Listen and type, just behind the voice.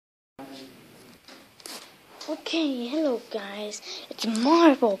Okay, hello guys. It's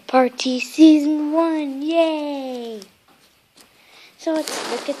Marble Party Season 1. Yay! So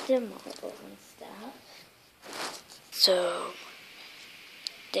let's look at the marbles and stuff. So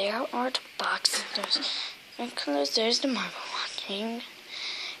there are the boxes. There's different colors. There's the marble watching.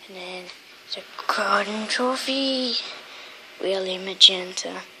 And then the golden trophy. Really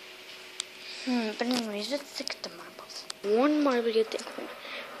magenta. But anyways, let's look at the marbles. One marble you think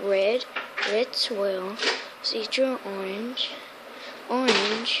red swirl, citron orange,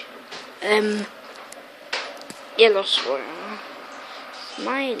 yellow swirl,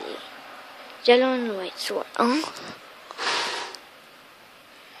 smiley, yellow and white swirl,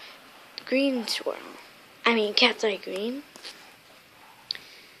 green swirl, cat's eye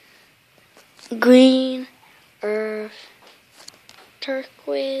green, earth,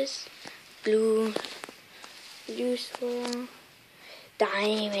 turquoise, blue swirl,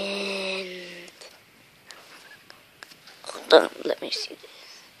 diamond. Hold on, let me see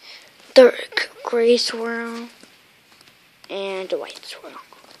this. Dark gray swirl and a white swirl.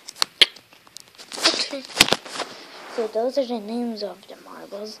 Okay. So those are the names of the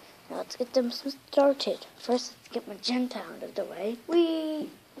marbles. Now let's get them started. First, let's get magenta out of the way. Whee!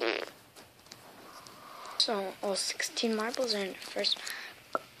 So all 16 marbles are in the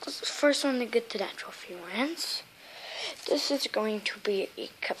first one to get to that trophy wins. This is going to be a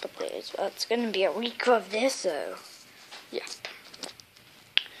couple days. Well, it's going to be a week of this, so yep.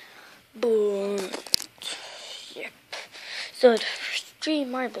 But yep. So the first 3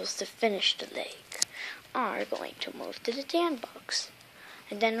 marbles to finish the lake are going to move to the tan box.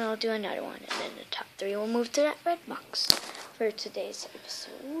 And then we'll do another one. And then the top 3 will move to that red box for today's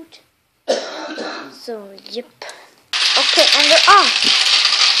episode. So, yep. Okay, and they're off.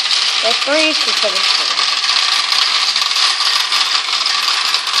 That's 3 to finish the lake.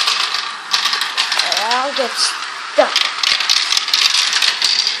 I'll get stuck.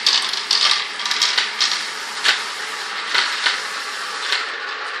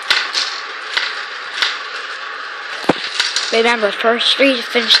 Remember, first 3 to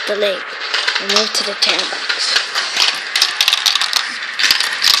finish the lake and move to the tan box.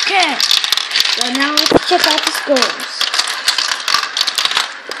 Okay, so now let's check out the scores.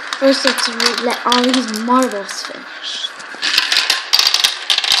 First, let's let all these marbles finish.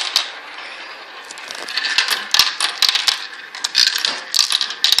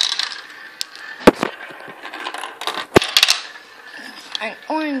 And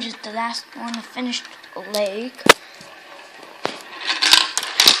orange is the last one to finish the lake.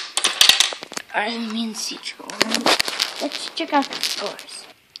 Citron. Let's check out the scores.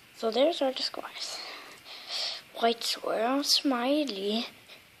 So there's our scores. White swirl, smiley,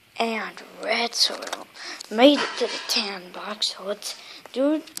 and red swirl made it to the tan box. So let's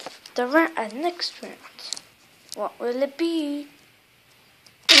do the next round. What will it be?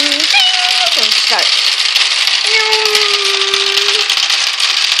 Let's start.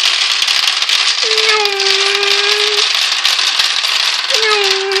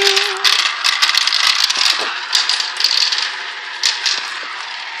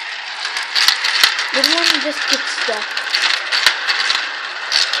 The one just gets stuck.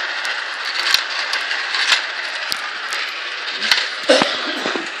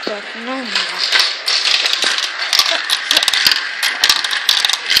 But no more.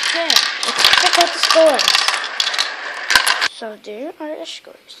 Okay, let's check out the scores. So there are the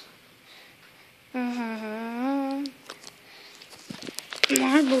scores.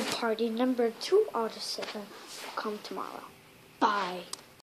 Marble Party number 2 out of 7 will come tomorrow. Bye.